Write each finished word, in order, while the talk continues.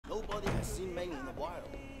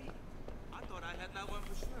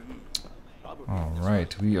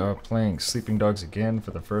Alright, we are playing Sleeping Dogs again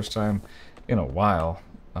for the first time in a while.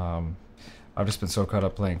 I've just been so caught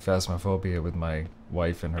up playing Phasmophobia with my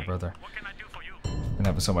wife and her brother. Been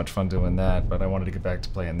having so much fun doing that, but I wanted to get back to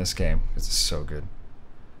playing this game because it's so good.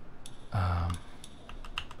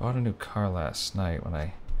 Bought a new car last night when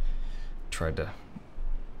I tried to,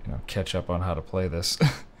 you know, catch up on how to play this.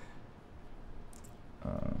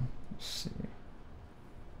 Let's see.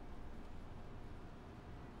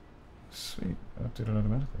 Sweet, updated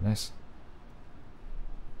automatically. Nice.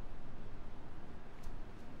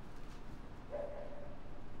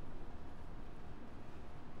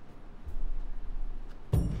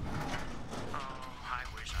 I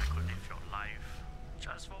wish I could live your life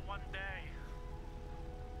just for one day.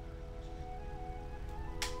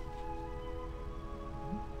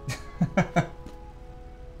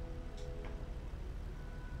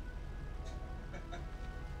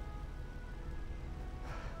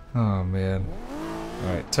 Oh man.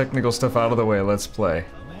 Alright, technical stuff out of the way, let's play.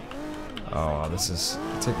 Oh, this is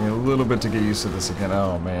taking a little bit to get used to this again.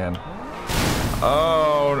 Oh man.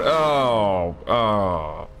 Oh,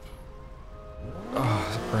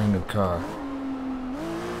 it's a brand new car.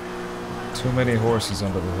 Too many horses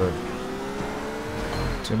under the hood.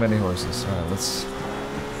 Too many horses. Alright, let's...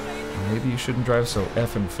 Maybe you shouldn't drive so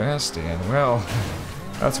effing fast, Dan. Well,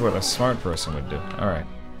 that's what a smart person would do. Alright.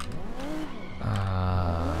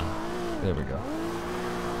 There we go.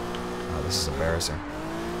 Oh, this is embarrassing.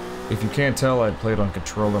 If you can't tell, I'd played on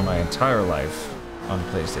controller my entire life on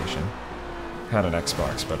PlayStation. Had an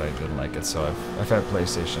Xbox, but I didn't like it, so I've had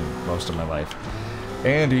PlayStation most of my life.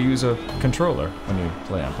 And you use a controller when you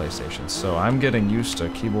play on PlayStation, so I'm getting used to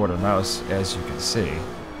keyboard and mouse, as you can see.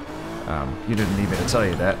 You didn't need me to tell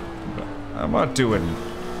you that, but I'm not doing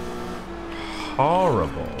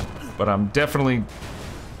horrible, but I'm definitely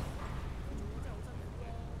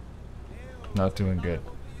not doing good.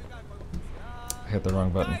 I hit the wrong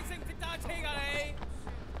button.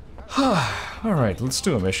 Alright, let's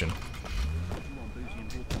do a mission.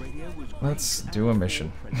 Let's do a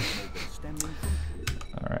mission.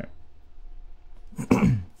 Alright.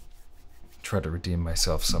 Try to redeem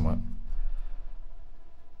myself somewhat.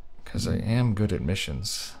 Because I am good at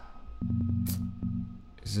missions.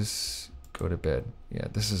 Is this go to bed? Yeah,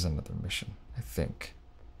 this is another mission, I think.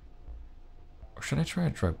 Or should I try a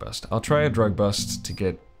drug bust? I'll try a drug bust to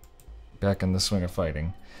get back in the swing of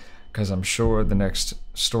fighting. Because I'm sure the next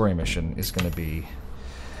story mission is going to be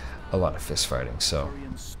a lot of fist fighting. So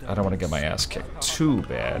I don't want to get my ass kicked too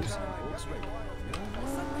bad.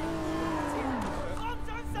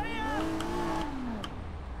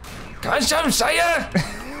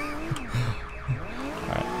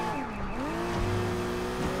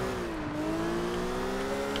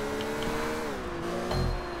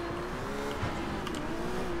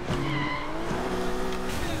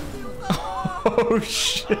 Oh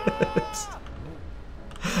shit!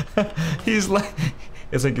 He's like,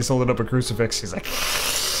 it's like he's holding up a crucifix. He's like,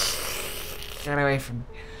 get away from me.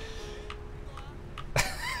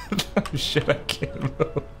 Oh shit, I can't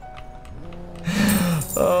move.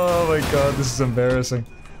 Oh my god, this is embarrassing.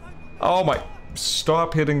 Oh my,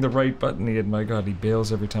 stop hitting the right button, Ian. My god, he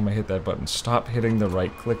bails every time I hit that button. Stop hitting the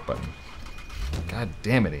right click button. God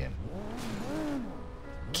damn it, Ian.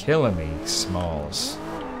 Killing me, Smalls.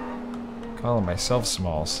 Calling myself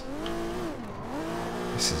Smalls.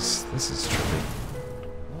 This is trippy.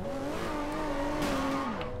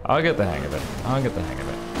 I'll get the hang of it. I'll get the hang of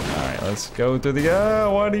it. Alright, let's go through the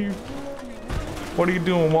what are you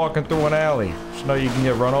doing walking through an alley? You know you can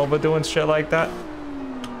get run over doing shit like that?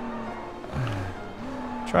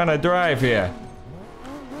 Trying to drive here.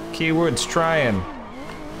 Keyword's trying.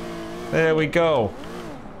 There we go.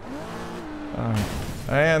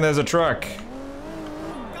 And there's a truck.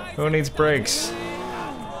 Who needs brakes?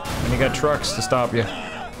 And you got trucks to stop you.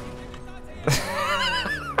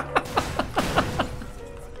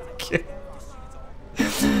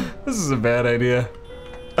 This is a bad idea.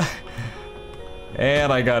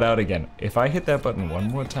 And I got out again. If I hit that button one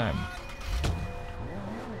more time.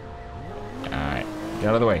 Alright. Get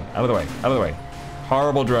out of the way. Out of the way. Out of the way.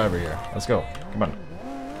 Horrible driver here. Let's go. Come on.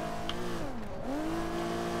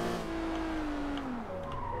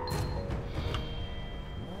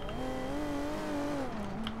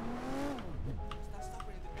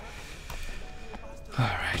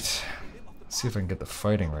 Alright. Let's see if I can get the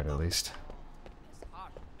fighting right at least.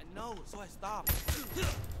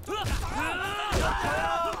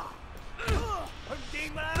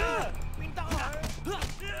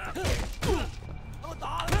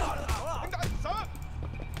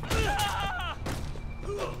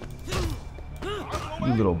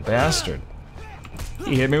 You little bastard.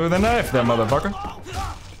 He hit me with a knife, that motherfucker.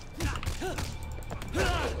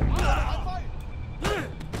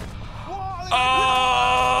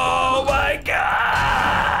 Oh my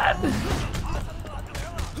god!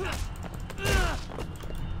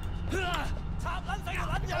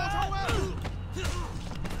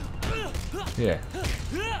 Yeah.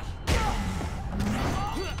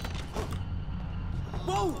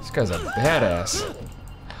 This guy's a badass.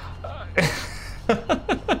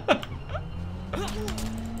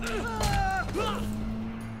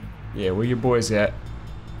 Yeah, where your boys at?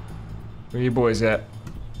 Where your boys at?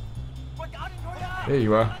 There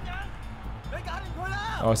you are.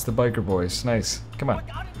 Oh, it's the biker boys. Nice. Come on.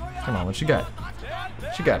 Come on, what you got?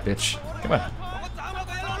 What you got, bitch? Come on.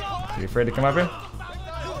 Are you afraid to come up here?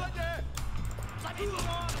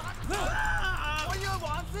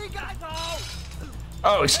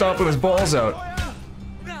 Oh, he's stomping his balls out.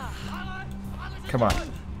 Come on.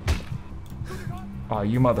 Oh,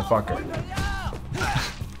 you motherfucker.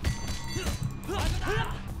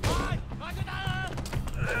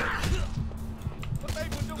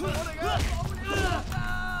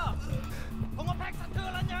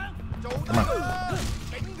 Come on.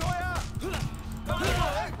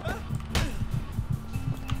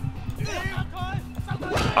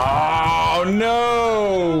 Oh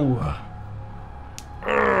no!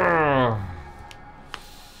 Ugh.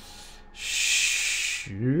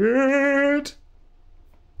 Shit.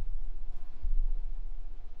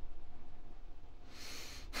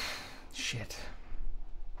 Shit.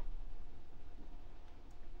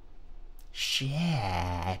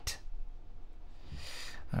 Shit.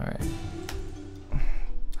 Alright.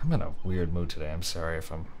 I'm in a weird mood today. I'm sorry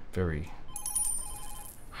if I'm very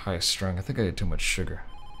high strung. I think I ate too much sugar.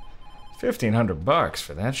 $1,500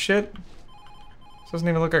 for that shit? This doesn't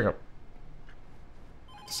even look like a...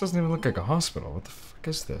 This doesn't even look like a hospital. What the fuck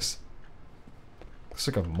is this? Looks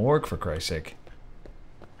like a morgue, for Christ's sake.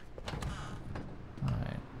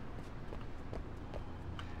 Alright.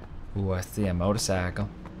 Ooh, I see a motorcycle.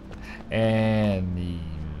 And the...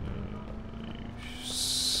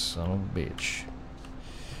 Son of a bitch.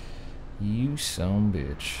 You son of a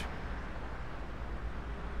bitch.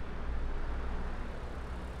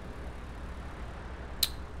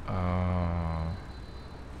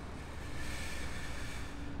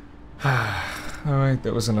 Alright,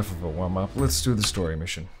 that was enough of a warm-up. Let's do the story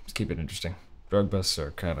mission. Let's keep it interesting. Drug busts are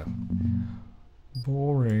kind of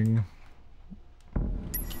boring.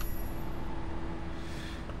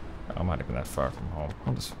 I'm not even that far from home.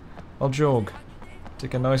 I'll jog.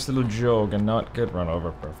 Take a nice little jog and not get run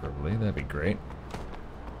over, preferably. That'd be great.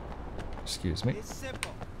 Excuse me.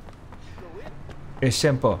 It's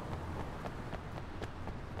simple.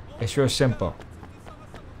 It's real simple.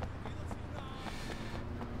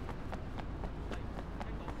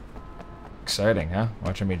 Exciting, huh?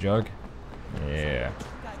 Watching me jog? Yeah.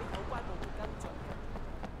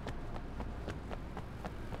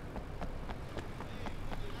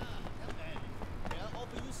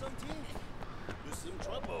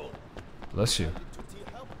 Bless you.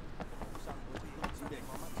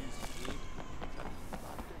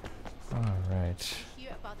 Alright.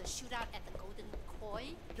 Hear about the shootout at the Golden Koi?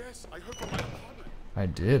 Yes, I heard from my apartment. I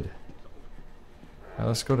did. Now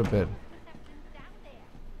let's go to bed.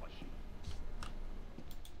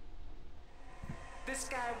 This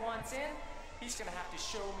guy wants in, he's gonna have to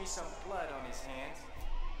show me some blood on his hands.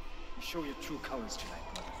 You show your true colors tonight,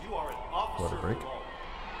 brother. You are an officer. What a break. of law.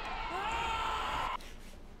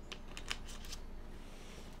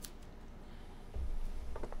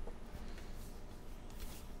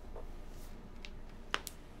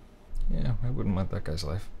 Yeah, I wouldn't want that guy's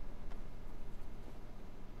life.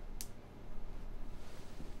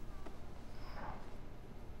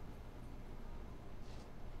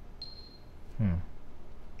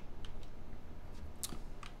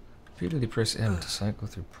 Repeatedly press M to cycle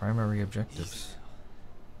through primary objectives.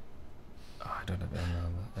 Oh, I don't have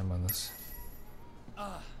M on this.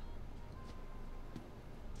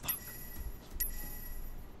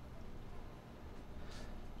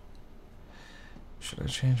 Should I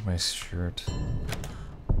change my shirt?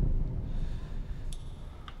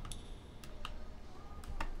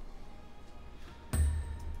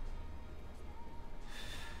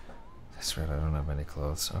 That's right, I don't have any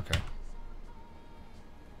clothes. Okay.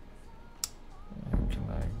 Can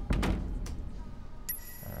I?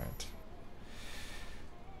 Alright.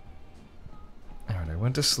 Alright, I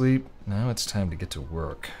went to sleep. Now it's time to get to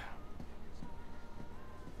work.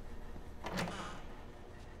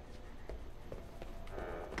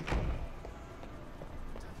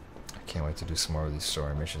 Can't wait to do some more of these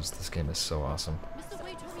story missions. This game is so awesome. Mr.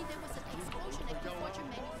 Wei told me there was an explosion at Key Fortress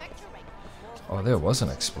Oh, there was an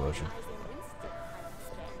explosion.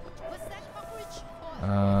 What's that cockroach?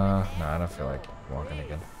 Nah, I don't feel like walking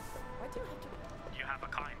again. You have a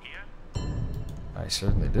car in here? I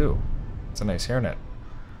certainly do. It's a nice hairnet.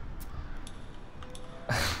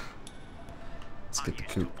 Let's get the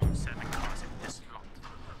coupe. 7 cars in this lot.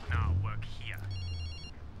 Now work here.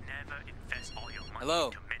 Never invest all your money. Hello.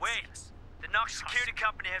 into Wait! Mercedes. The Knox security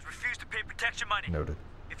company has refused to pay protection money. Noted.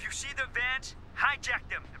 If you see their vans, hijack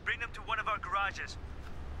them and bring them to one of our garages.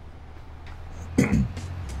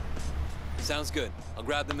 Sounds good. I'll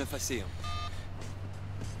grab them if I see them.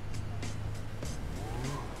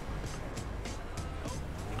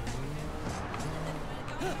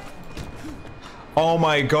 Oh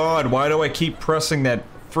my god, why do I keep pressing that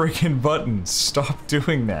freaking button? Stop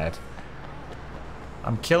doing that.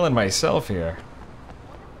 I'm killing myself here.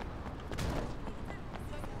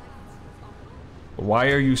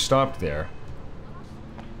 Why are you stopped there?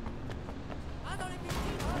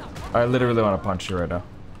 I literally want to punch you right now.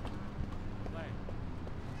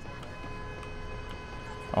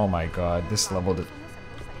 Oh my god, this level did.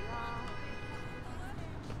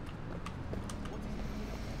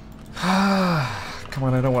 Come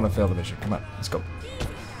on, I don't want to fail the mission. Come on, let's go.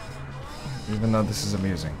 Even though this is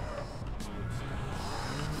amusing.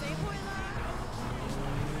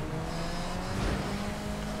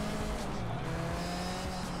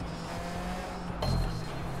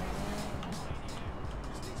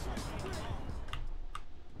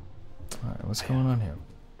 Alright, what's going on here?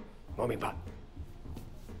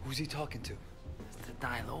 Who's he talking to? It's the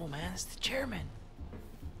die low, man. It's the chairman.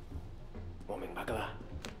 我明白㗎啦，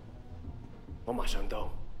我馬上到。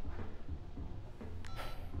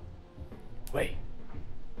Wait,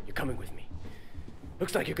 you're coming with me.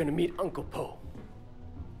 Looks like you're gonna meet Uncle Po.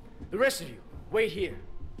 The rest of you, wait here.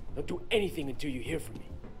 Don't do anything until you hear from me.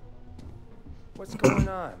 What's going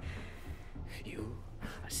on? You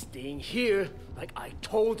are staying here like I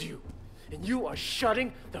told you. And you are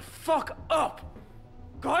shutting the fuck up.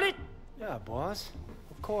 Got it? Yeah, boss.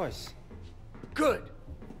 Of course. Good.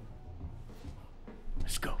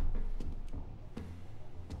 Let's go.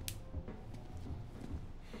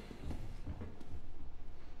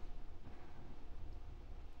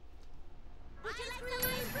 Would you like some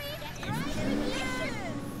ice cream? It's delicious.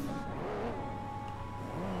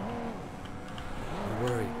 I'm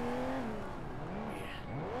worried.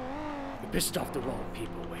 You pissed off the wrong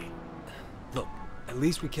people, Wayne. Look, at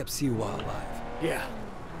least we kept Siwa alive. Yeah.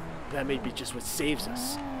 That may be just what saves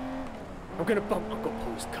us. I'm gonna bump Uncle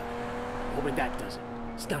Po's cut. Hoping that does it.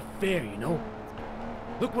 It's not fair, you know?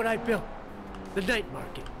 Look what I built. The night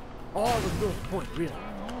market. All of North Point, really.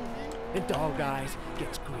 And Dog Eyes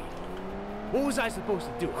gets greedy. What was I supposed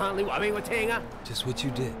to do, huh, Lee? I mean, what's hang up? Just what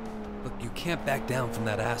you did. Look, you can't back down from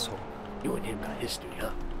that asshole. You and him got history,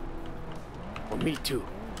 huh? Well, me too.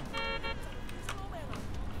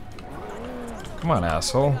 Come on,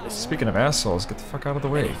 asshole. Speaking of assholes, get the fuck out of the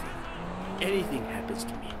way. Anything happens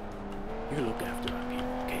to me, you look after our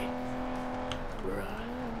people, okay?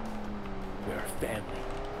 We're a family.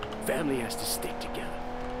 Family has to stick together.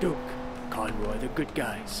 Duke, Conroy, they're good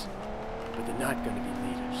guys. But they're not gonna be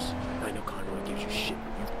leaders. I know Conroy gives you shit,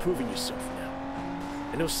 but you've proven yourself now.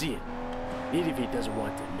 And he'll see it. Even if he doesn't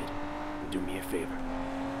want to admit it. And do me a favor.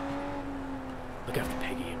 Look after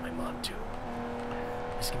Peggy and my mom, too.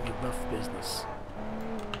 This can be rough business.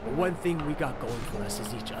 But one thing we got going for us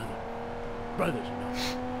is each other. Brothers, you know.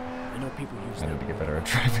 I know people use I that need to get word, better at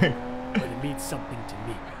driving. but it means something to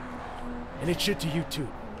me. And it should to you too.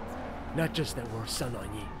 Not just that we're son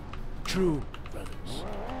on ye. True brothers.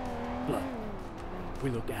 Blood. We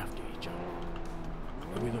look after each other.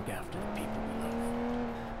 And we look after the people we love.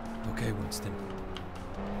 Okay, Winston.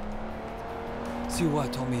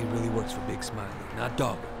 Siwa told me he really works for Big Smiley, not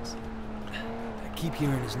Dog Eyes. I keep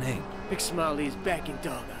hearing his name. Big Smiley is back in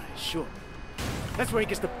Dog Eyes, sure. That's where he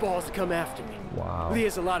gets the balls to come after me. Wow. Lee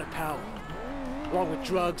has a lot of power. Along with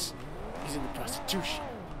drugs, he's into prostitution,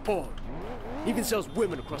 porn. He even sells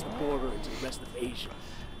women across the border into the rest of Asia.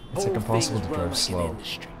 It's like Whole impossible thing's to run drive like slow. an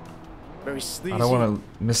industry. Very sleazy. I don't want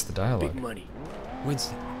to miss the dialogue. Big money.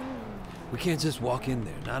 Winston, we can't just walk in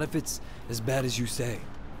there, not if it's as bad as you say.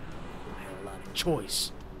 I had a lot of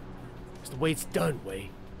choice. It's the way it's done,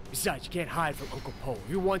 Way. Besides, you can't hide from Uncle Po. If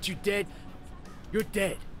he wants you dead, you're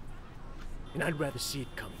dead. And I'd rather see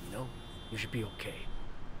it coming, you know? You should be okay.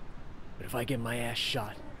 But if I get my ass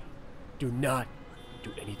shot, do not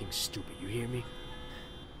do anything stupid, you hear me?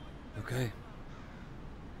 Okay.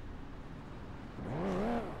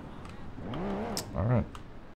 Alright.